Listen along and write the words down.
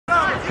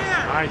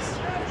Nice.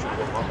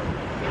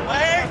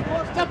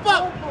 Step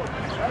up!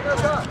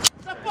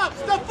 Step up!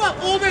 Step up!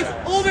 All this!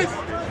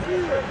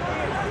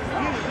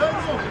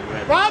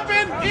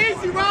 Robin!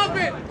 Easy,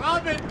 Robin!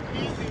 Robin!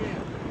 Easy,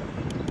 man.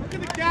 Look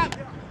at the gap.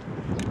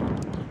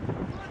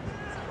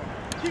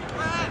 Keep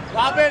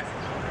Robin!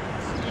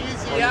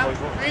 Easy, yeah?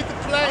 Read the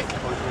play.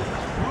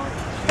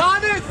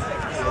 Thomas!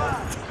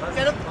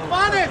 Get him,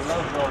 Thomas!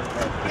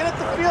 Get up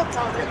the field,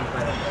 Thomas.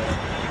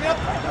 Get up.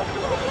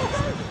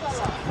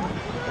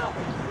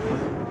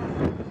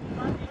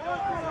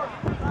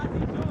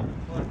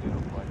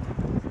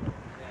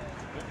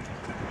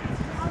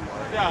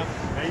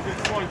 Ja idę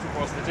w słońcu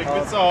postać,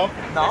 jakby co?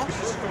 No. Jakby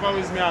się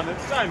szykowały zmiany,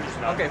 to daj mi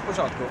ślad. Okej, w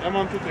porządku. Ja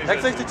mam tutaj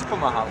Jak coś rzeczy. to ci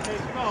pomachał.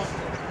 No.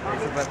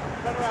 Super.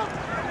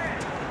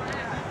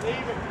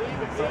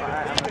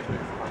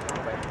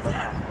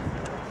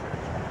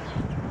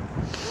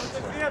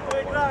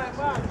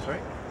 Sorry?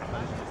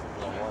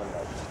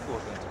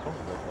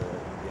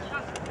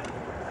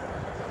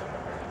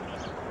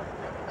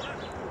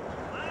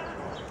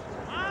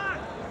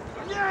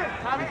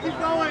 Tommy, keep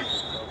going.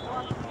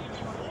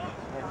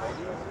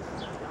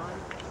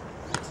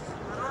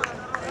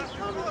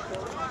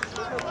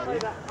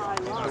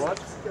 What?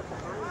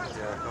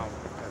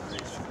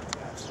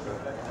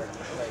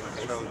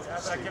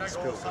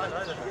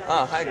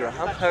 Ah, hi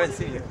Graham. Haven't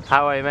seen you.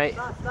 How are you, mate?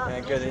 Yeah,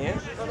 good, and you?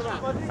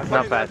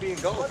 Not bad.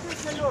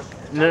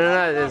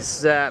 No.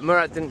 There's,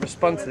 Murat didn't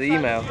respond to the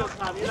email.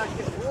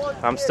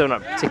 I'm still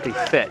not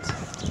particularly fit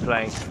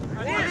playing.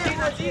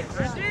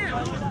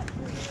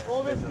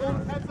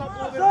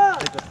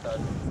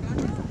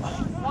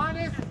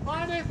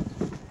 Minus.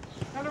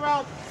 Turn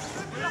around.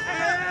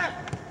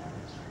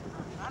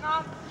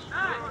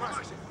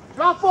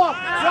 Drop off.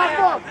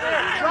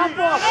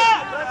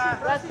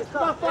 That's it.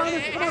 Come on,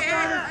 Finest.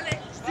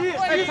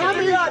 Hey,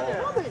 Tommy.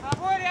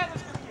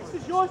 This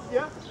is yours,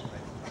 yeah?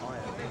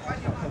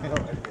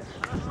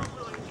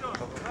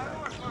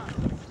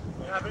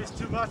 Yeah, but it's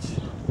too much.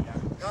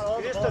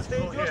 Кристоф, ты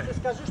идешь, ты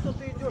скажи, что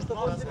ты идешь,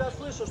 чтобы он тебя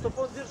слышал,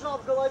 чтобы он держал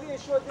в голове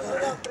еще один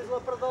вариант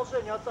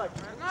продолжения атаки.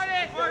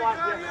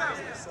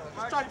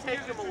 Start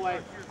taking him away.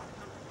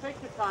 Take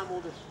your time,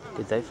 Aldous.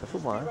 Good day for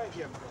football, huh?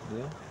 Yeah,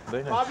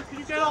 very nice. Bobby, can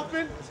you get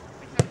open?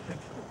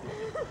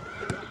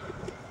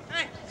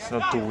 It's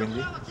not too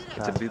windy.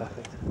 It's a bit.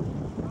 Perfect.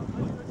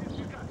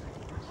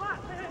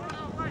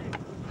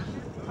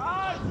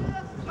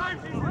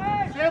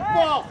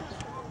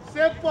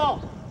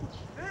 Simple.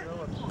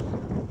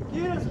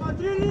 Кира,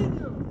 смотри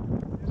линию!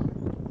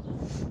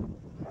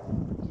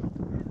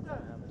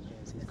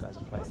 These guys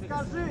are playing.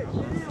 Скажи,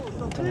 Кириллу,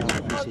 что ты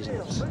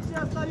смотрел. Мысли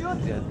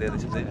остается? They're in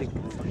the same league.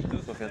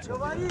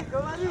 Говори,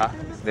 Huh?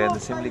 They're in the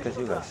same league as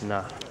you guys.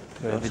 No,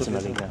 we're in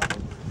Vizima League now.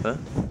 Huh?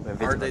 We're in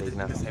Vizima League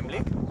now. same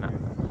league? No.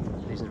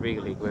 This is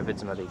Riga League, we're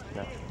Vizima League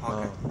now.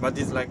 Okay. But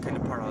it's like kind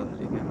of part of the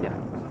league. Yeah.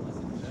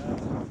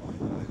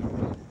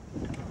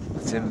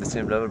 The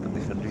same level but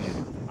different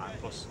region.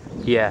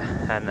 Yeah,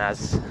 and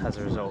as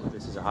a result,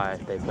 this is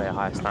they play a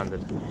higher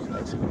standard,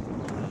 basically.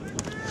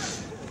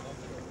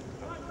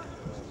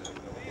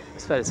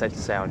 It's fairly safe to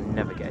say I'll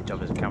never get a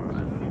job as a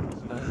cameraman.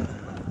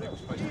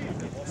 It's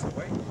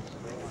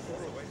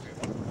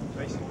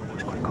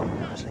quite cold,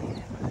 actually.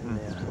 Yeah.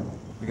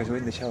 Because we're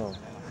in the shower.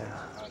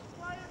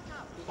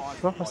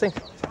 Well, I think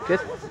good.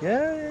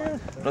 Yeah.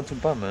 Not too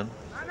bad, man.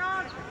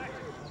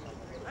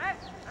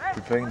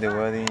 Preparing the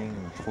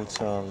wedding,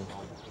 futsal,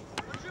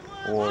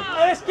 or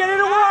Let's get it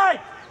away!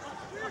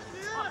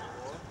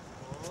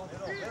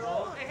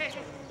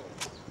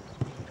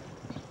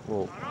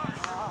 whoa.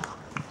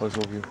 How's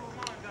your view?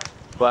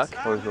 Work?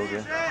 How's your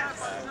view?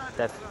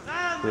 Dead.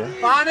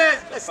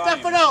 Finest,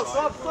 Stefanos!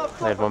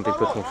 They had one big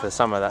booking for the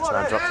summer, that's when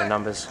I dropped the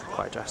numbers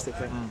quite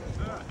drastically.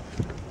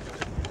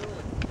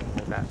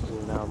 That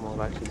will now more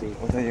likely be.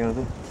 What are you gonna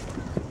do?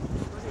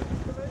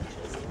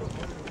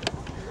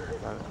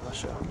 I'm not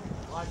sure.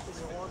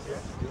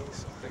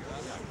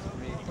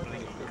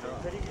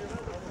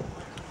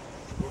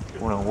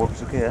 Well,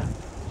 work's okay, yeah?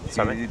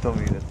 Sorry? You told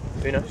me that.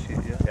 Una?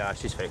 Yeah. Yeah,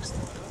 she's fixed.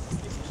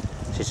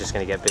 She's just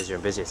going to get busier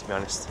and busier, to be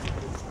honest.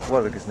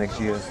 Well, because next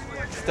year.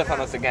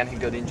 Stefanos again, he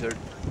got injured.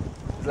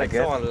 It's like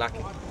Again? so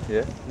unlucky.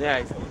 Yeah?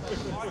 Yeah,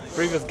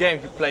 previous game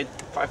he played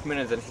 5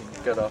 minutes and he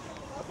got off.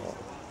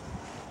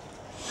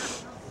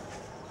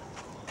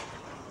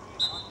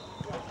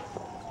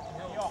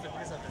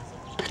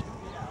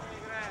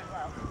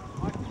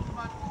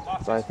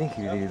 But I think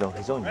he did it on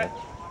his own, yeah?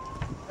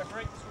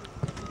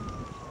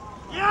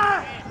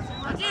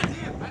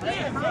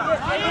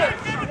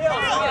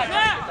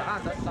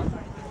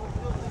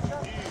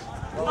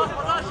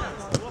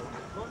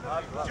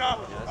 Good job.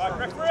 All right,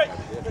 referee.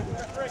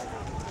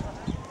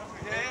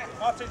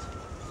 Martin.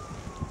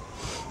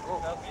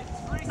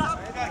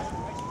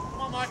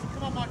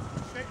 Come on, Mike.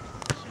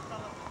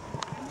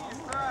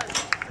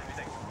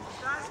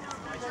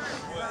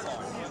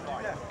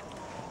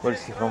 Where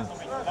is he from?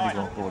 He's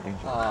on board, He's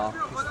from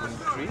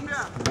Greece, I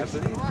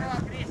believe.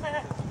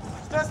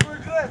 That's where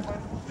good.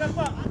 Step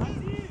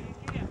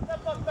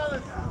up,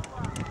 fellas.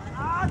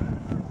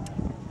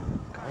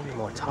 I'll be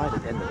more tired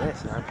at the end of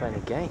this and I'm playing a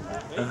game.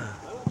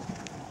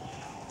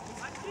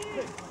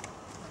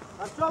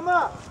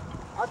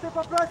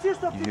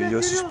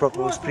 Yours is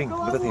proper spring.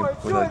 Look at him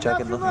without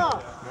jacket,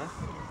 nothing.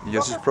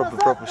 Yours is proper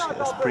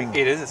spring.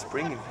 It is a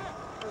spring.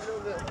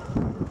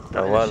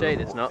 Not in the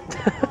shade, it's not.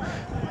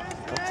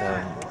 But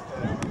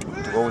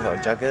to go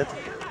without jacket.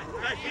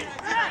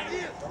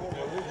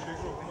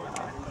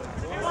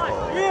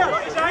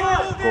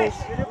 Goal.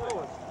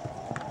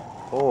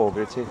 Oh,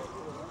 great save.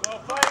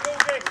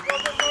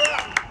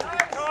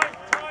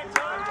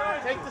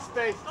 Take the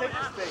space, take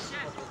the space.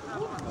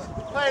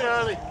 Play it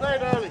early, play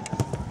it early.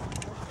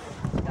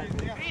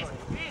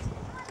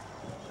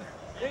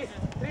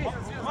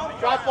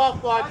 Drop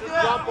off, bud,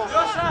 drop off.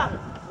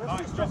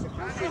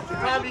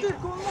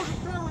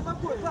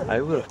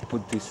 I would have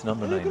put this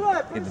number 9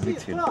 in the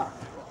midfield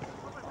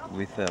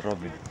with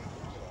Robin.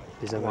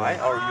 Why?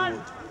 Or you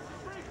would?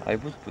 I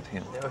would put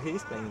him. No,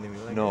 he's playing in the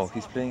middle. No,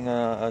 he's playing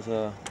as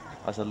a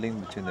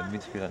link between the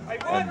midfield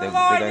and the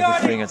guy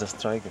who's playing as a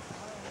striker.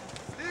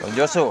 Don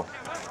Josu.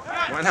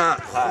 Buena.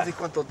 ¿Hace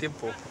cuánto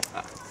tiempo?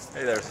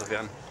 Hey there,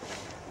 Sofian.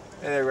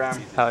 Hey there,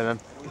 Ram. How man?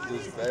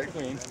 Just very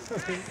clean.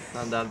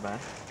 Not that bad.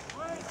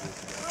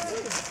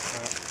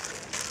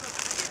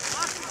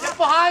 Get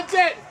behind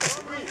it!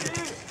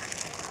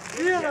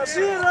 Mira,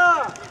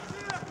 mira!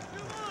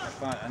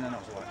 And then I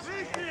was like,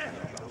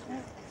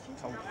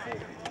 told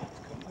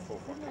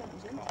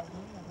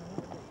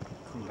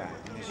come back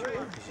initially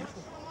because you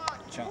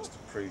chance to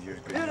prove you're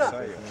as good as you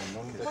say.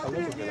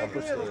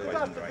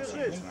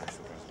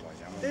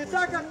 Ты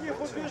так от них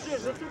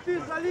убежишь, заступи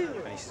за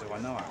линию. And he says, I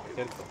know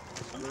it.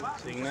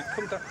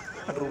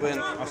 Rubén,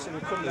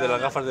 de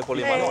las gafas de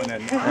Polimano.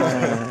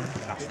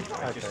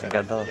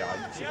 Encantado. Yeah,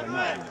 I said, I know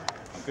I'm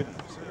good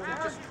enough. So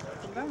just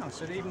come down. I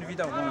said, even if you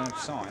don't want to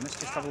sign, let's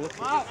just have a look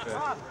at it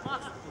for,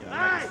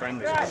 maybe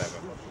friendlies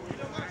or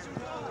whatever.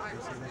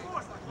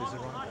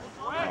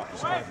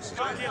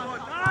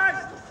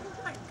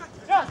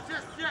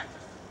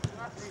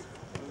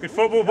 Good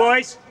football,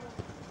 boys.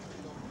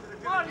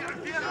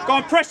 Go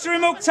on, pressure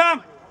him,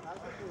 Uktam.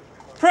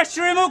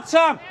 Pressure him,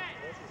 Uktam.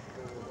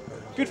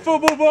 Good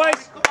football,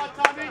 boys.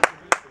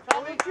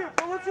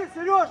 Получи,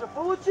 Сережа,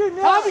 получи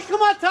мяч. Tommy,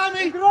 come on,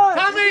 Tommy! Играй,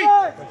 Tommy!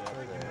 играй.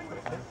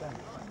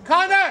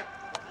 Connor!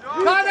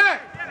 Connor!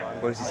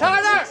 What is this?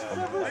 Connor!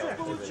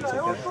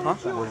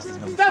 What is this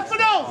number?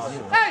 Stefanos!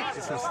 Hey!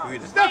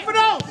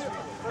 Stefanos!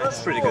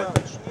 It's pretty good.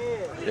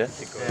 Yes?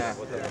 Yeah.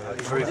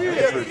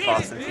 Very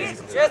fast and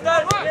physical.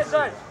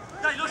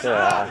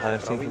 Yeah, I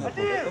haven't seen him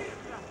before.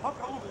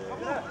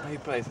 He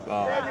played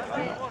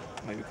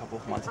maybe a couple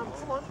of months ago.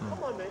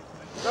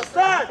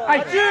 Hey,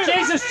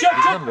 Jesus, He's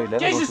number 11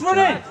 Jesus, also run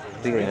in.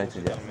 from Riga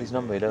United, yeah. He's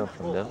number 11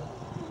 from them.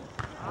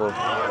 Goal.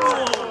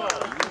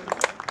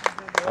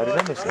 I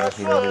remember seeing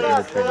him in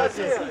the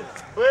training.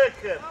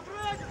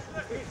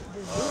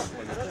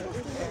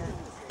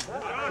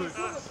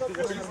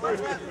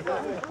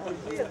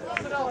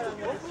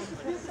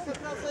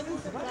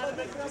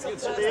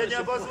 Я не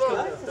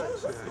обозвал.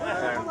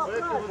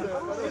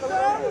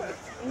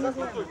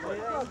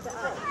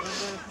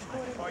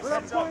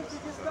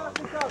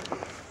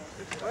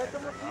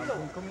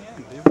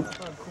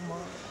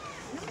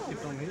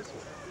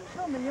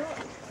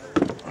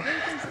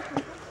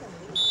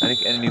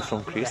 Any news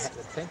from Chris?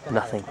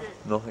 Nothing.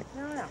 Nothing.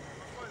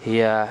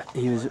 He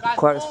was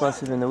quite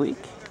responsive in the week.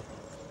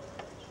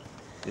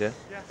 Yeah?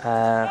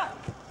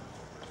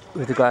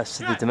 With regards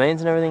to the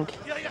domains and everything.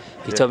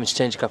 He told me to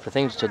change a couple of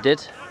things, which I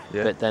did,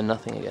 Yeah. but then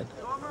nothing again.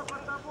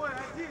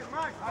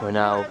 We're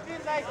now,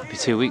 it'll be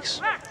 2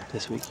 weeks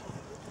this week.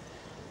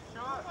 I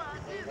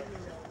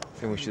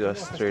think we should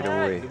ask straight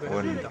away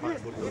when he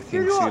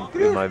thinks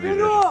it might be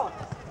ready.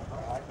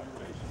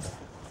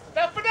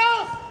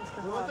 Stefanos!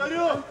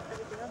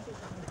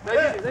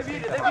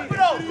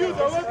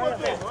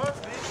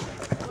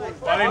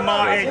 Well in,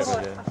 Martins.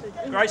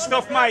 Great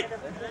stuff, mate.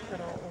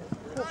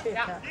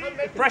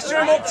 Pressure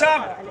him,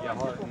 Uktam.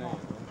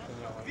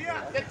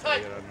 Get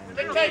tight!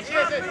 Get tight,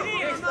 Jesus!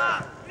 He's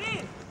gone.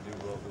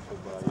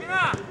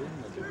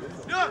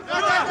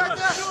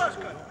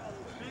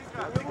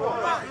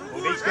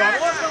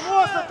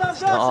 Можно, там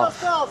дальше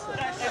остался.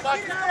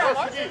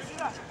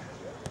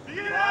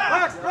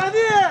 Макс,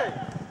 проверь!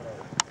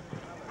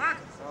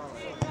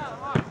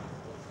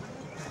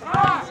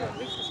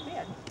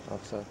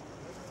 Offside.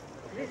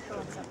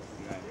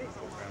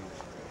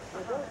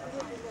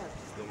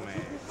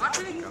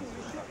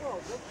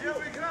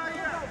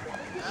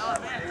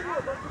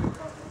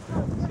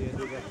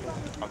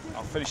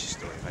 I'll finish the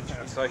story eventually.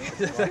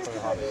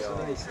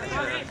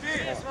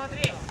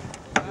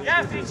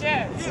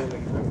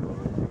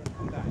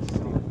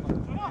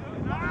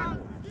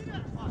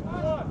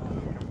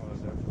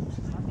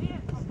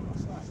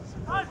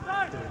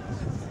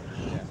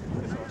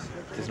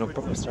 There's no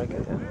proper striker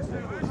there.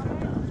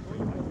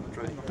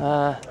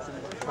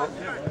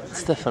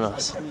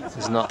 Stefanos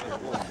is not.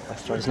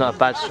 He's not a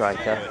bad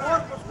striker.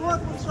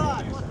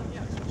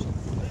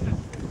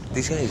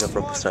 This guy is a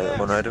proper striker.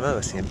 When I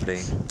remember seeing him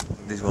playing,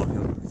 this one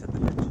he's at the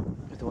bench.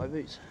 With the white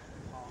boots.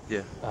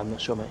 Yeah. I'm not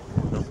sure, mate.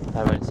 No.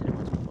 I've only seen it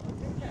once before.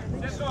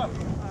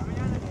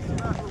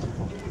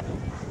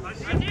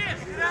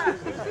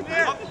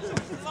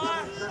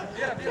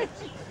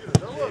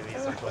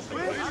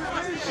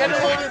 Get it,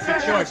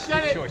 Oldest,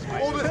 get it!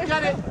 Oldest,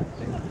 get it!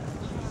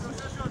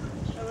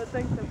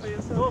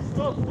 Стоп,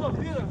 стоп, стоп,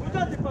 Вера,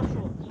 куда ты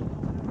пошел?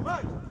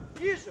 Макс,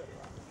 тише!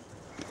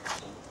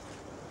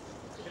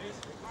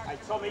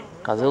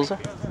 Kazilza?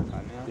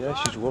 Yeah,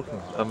 she's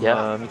working. I'm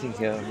Yeah. meeting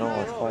here now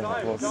at 5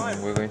 o'clock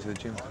and we're going to the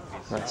gym.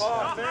 Nice.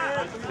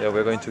 Yeah,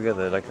 we're going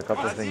together, like a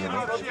couple of things, you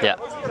know. Yeah.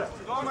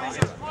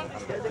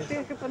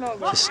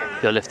 Just,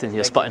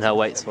 you're spotting her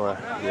weights for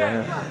her.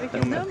 Yeah.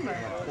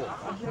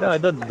 No, I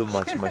don't do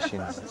much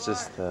machines. It's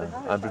just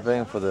I'm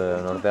preparing for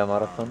the Nordea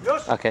Marathon.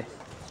 Okay.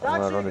 I'm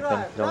gonna run the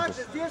 10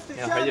 kilometers.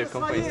 Yeah, I heard your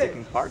company is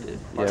taking part in it.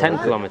 Yeah, 10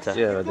 kilometer?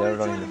 Yeah, they're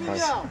running the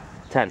 5.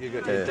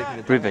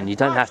 10. Ruben, you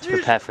don't have to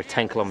prepare for a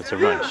 10-kilometer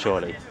run,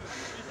 surely.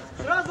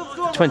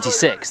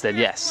 26, then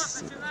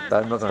yes.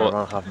 I'm not gonna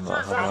run half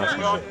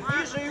marathon.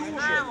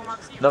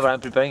 No, but I'm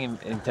preparing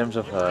in terms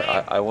of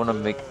I want to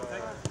make.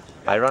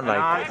 I ran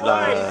like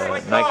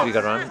Nike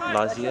Riga run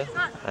last year,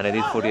 and I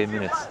did 48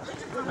 minutes.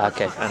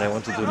 Okay. And I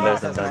want to do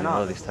less than that, you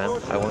know, this time.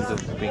 I want to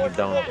bring it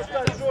down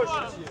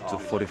to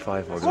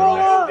 45 or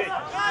less.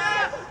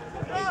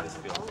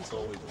 It's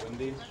always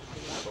windy,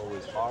 it's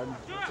always hard.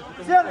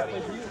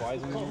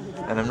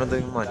 And I'm not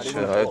doing much.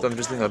 I'm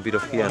just doing a bit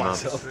of here and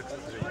abs.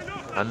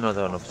 I'm not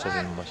an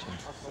obsessing machine.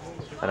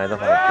 And I don't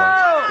have a plan.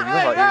 If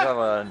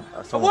you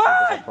have someone who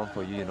does a plan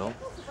for you, you know,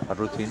 a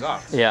routine,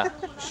 Yeah. then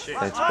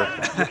it's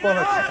perfect.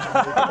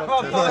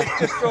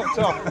 Just dropped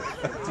off.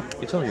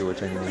 You told me you were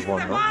training in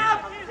one, no?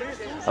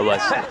 I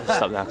was. I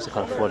stopped now because I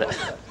can't afford it.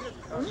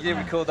 You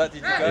didn't record that,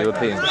 did you You were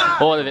paying.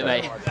 All of it,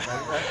 mate.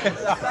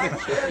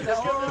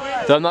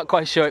 Though I'm not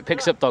quite sure it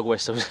picks up dog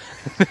whistles.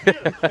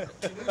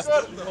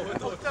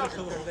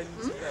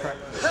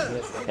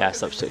 Yeah,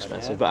 stuff's too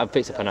expensive, but I've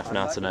picked up enough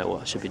now to know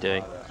what I should be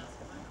doing.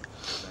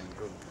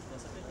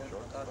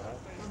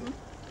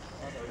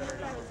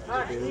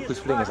 Who's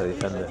playing as a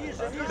defender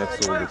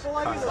next to Ulrich?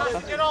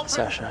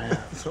 Sasha, yeah.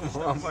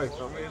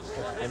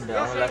 And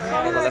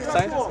on the left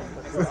side?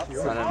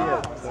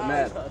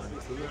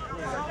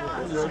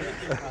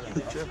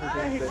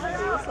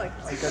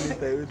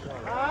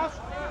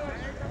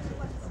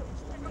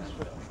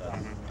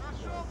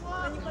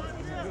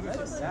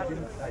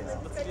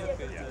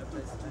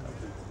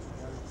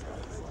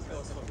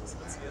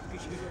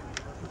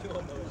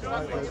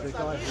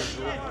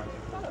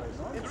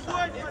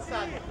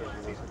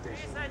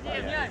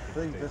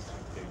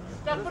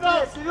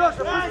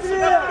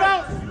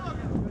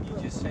 You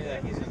just say that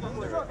he's an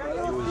under. He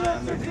was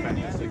under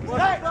defending us.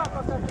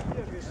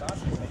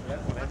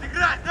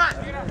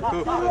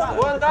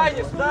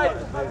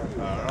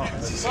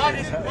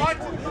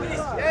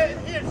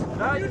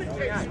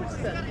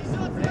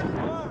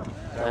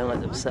 I don't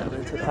let them settle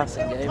into the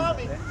passing game.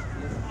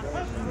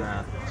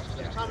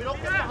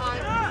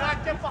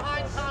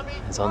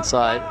 It's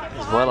onside.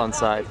 It's well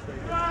onside.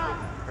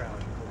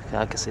 Okay,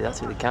 I can see that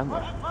through the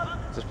camera.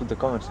 Just put the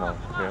comments now.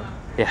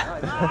 Yeah.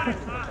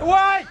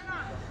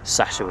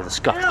 Sasha with a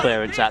scuffed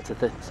clearance out to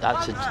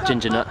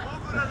Ginger Nut.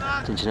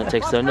 Ginger Nut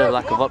takes the under,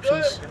 lack of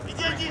options.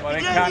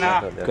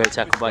 Great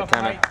tackle by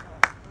Canna.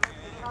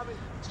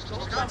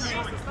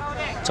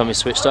 Tommy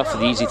switched off for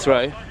the easy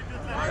throw.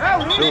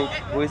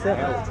 Who is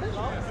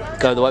that?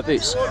 Go the white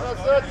boots.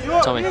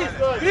 Tommy.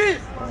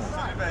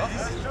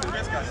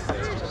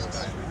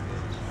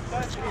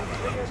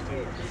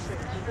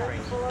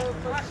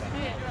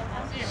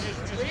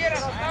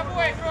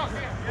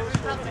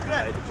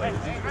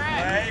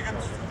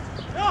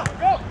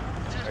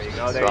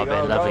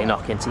 Robin, lovely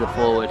knock into the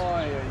forward.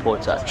 Poor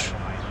touch.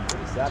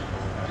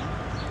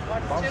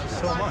 Bounces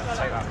so much. I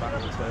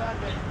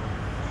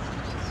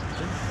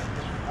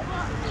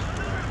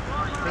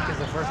think it's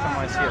the first time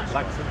I see a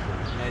black foot.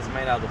 Yeah, it's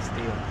made out of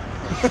steel.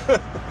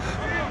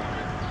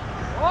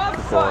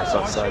 Of course,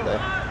 offside there.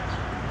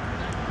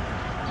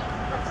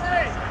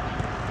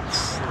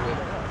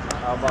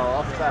 How about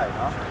offside,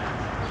 huh?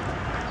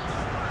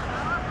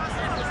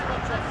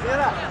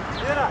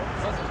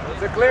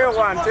 It's a clear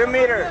one, 2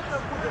 meters.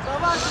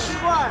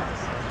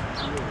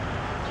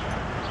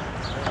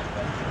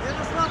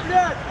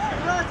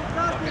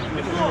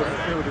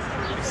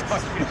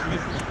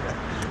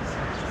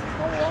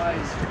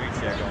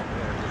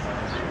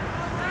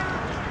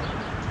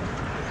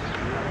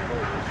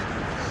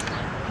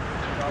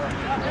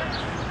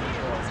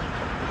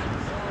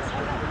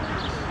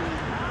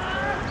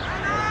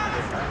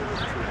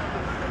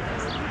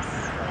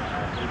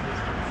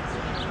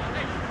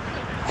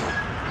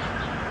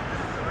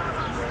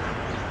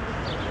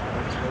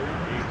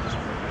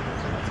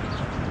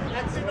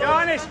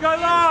 Janis, go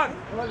long!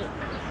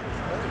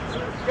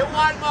 Get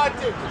wide,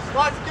 Martin.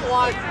 Martin, get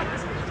wide.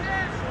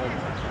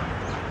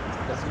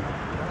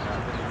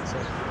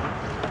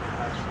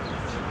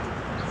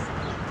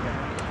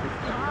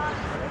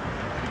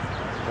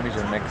 When is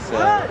your next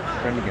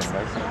friendly game,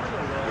 right?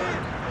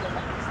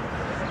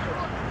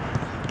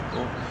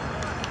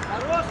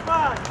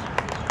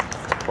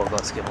 Poor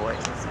Let's give away.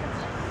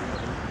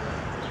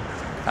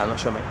 I'm not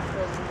sure, mate.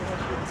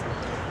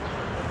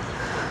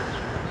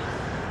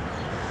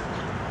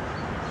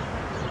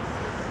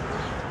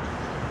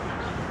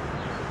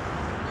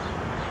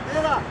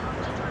 Ира,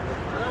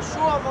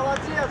 хорошо,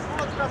 молодец,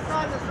 вот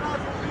касание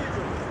сразу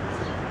увидел.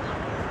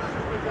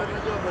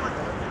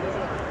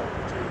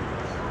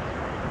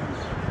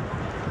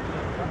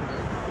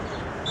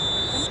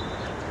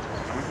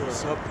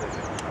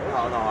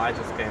 Oh no, I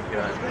just came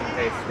here in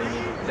case they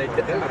need.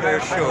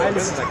 They're sure.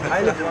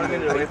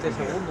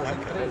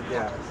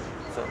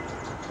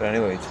 But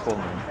anyway, it's cool,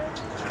 man.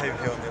 Came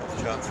here on the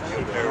off chance that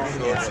you're very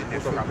sure it's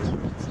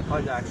significant. I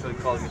actually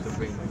called you to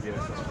bring me here.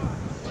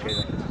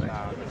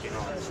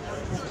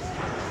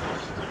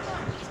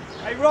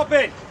 Hey,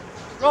 Robin!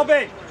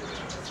 Robin!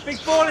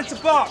 Big ball into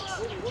box!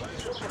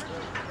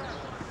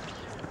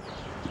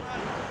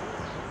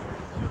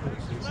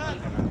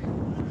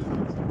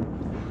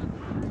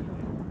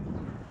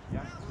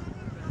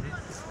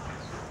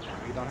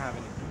 We don't have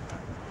any.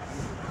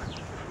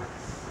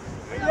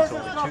 Не лезь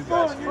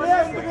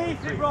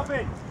в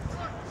Робин!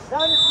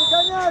 Данис,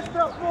 выгоняй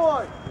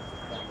штрафной!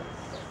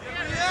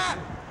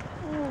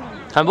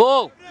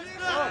 Handball!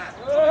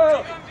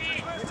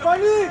 Не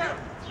пали!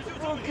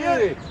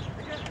 Окей!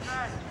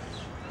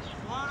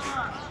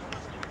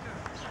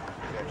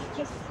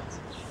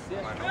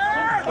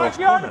 What's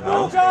going on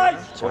now?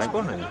 What's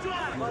going on?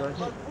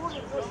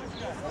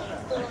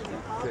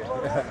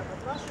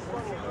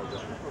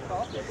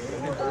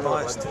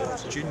 Biased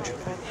towards ginger.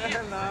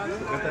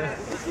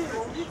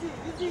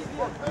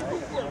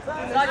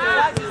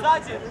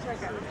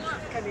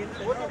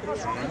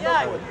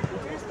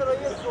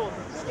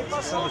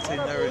 Facility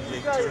there in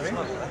League 2.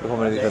 How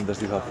many defenders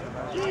do you have?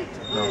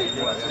 No.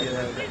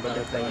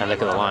 And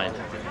look at the line.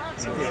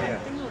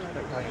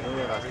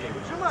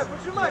 Поджимай,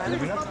 поджимай,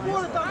 Крис,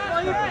 подборы там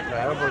свои!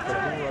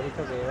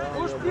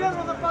 Уж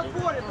первый на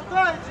подборе,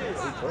 туда иди!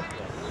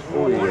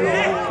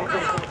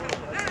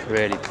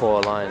 Really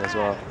poor line as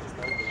well.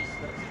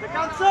 До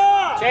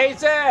конца!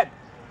 Chase it!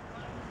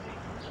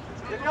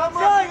 До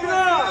конца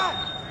игра!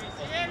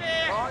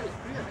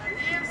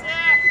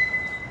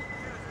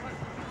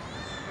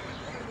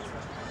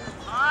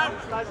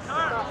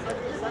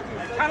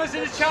 Cannons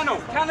in the channel!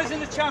 Cannons in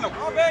the channel!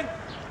 Robin!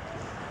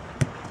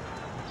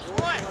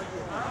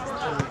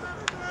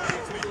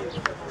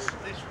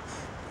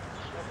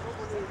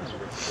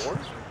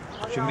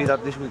 Should meet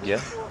up this week,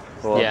 yeah?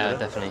 Yeah,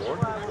 definitely.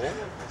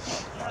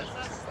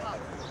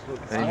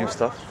 Any new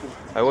stuff?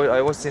 I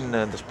was in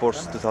the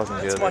Sports 2000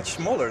 the It's other much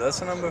smaller,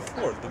 that's a number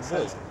 4, the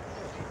ball.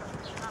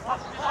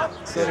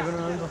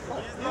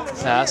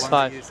 That's 5.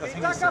 I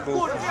think it's the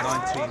ball from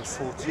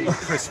 1914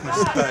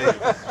 Christmas Day.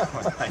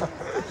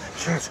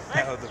 Shoots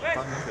out of the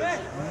bunkers.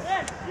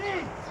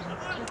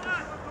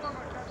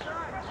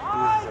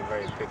 This is a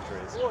very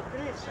picturesque. Вот,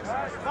 Крис,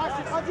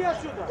 Настя, ходи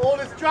отсюда!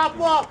 Олис, drop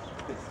off!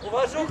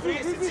 Уважу,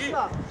 Крис, иди!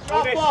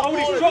 Drop off,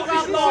 Ollie, drop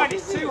this line,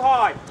 it's too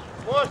high!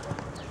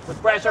 Put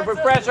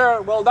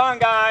pressure. Well done,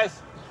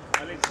 guys.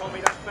 I think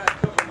Tommy, that's better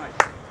cover, mate.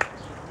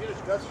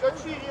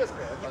 Отскочи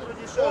резко,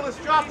 Олис,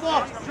 drop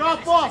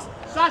off!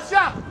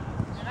 Саша!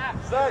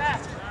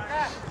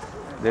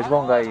 There's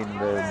one guy in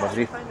the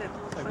Madrid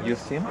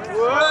youth team that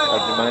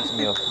reminds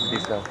me of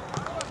this guy.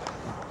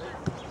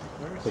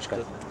 Which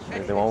guy?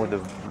 The one with the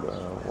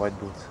white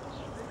boots.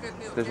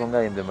 There's one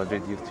guy in the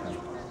Madrid youth team.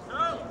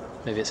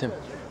 Maybe it's him.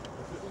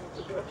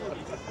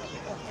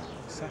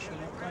 Sasha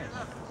not playing?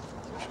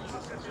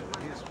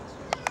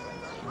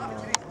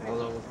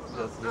 Although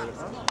that's the other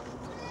side.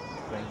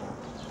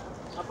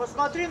 А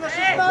посмотри на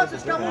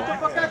 16, кому-то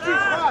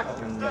покатись, Вак!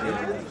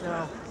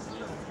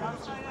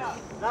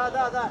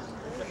 Да.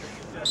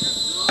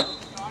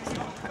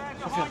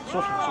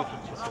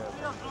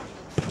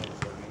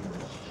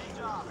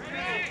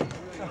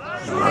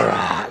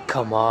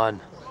 Come on.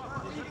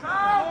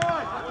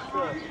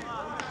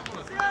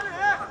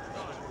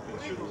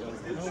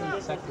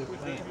 Exactly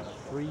playing.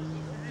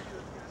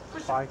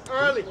 3-5.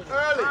 Early! 4-5-1.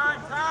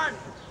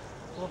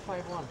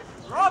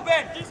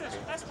 Robin! Jesus,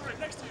 that's for it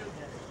next to you.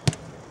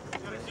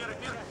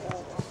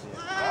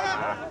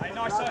 Hey,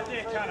 nice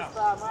idea, Canna.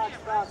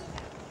 Макс,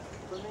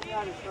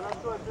 поменялись,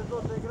 хорошо,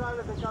 эпизод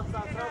играли до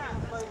конца, сразу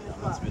на свои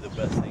места. Must be the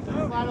best thing.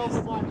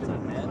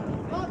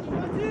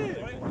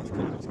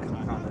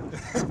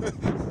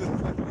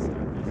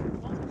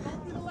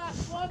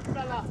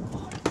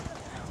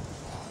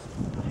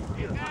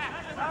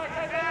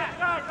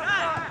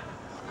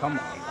 Come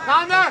on.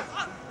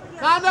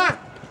 Connor!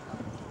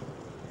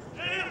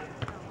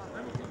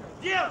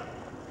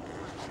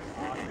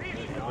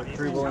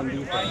 Through ball and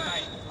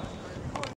defense.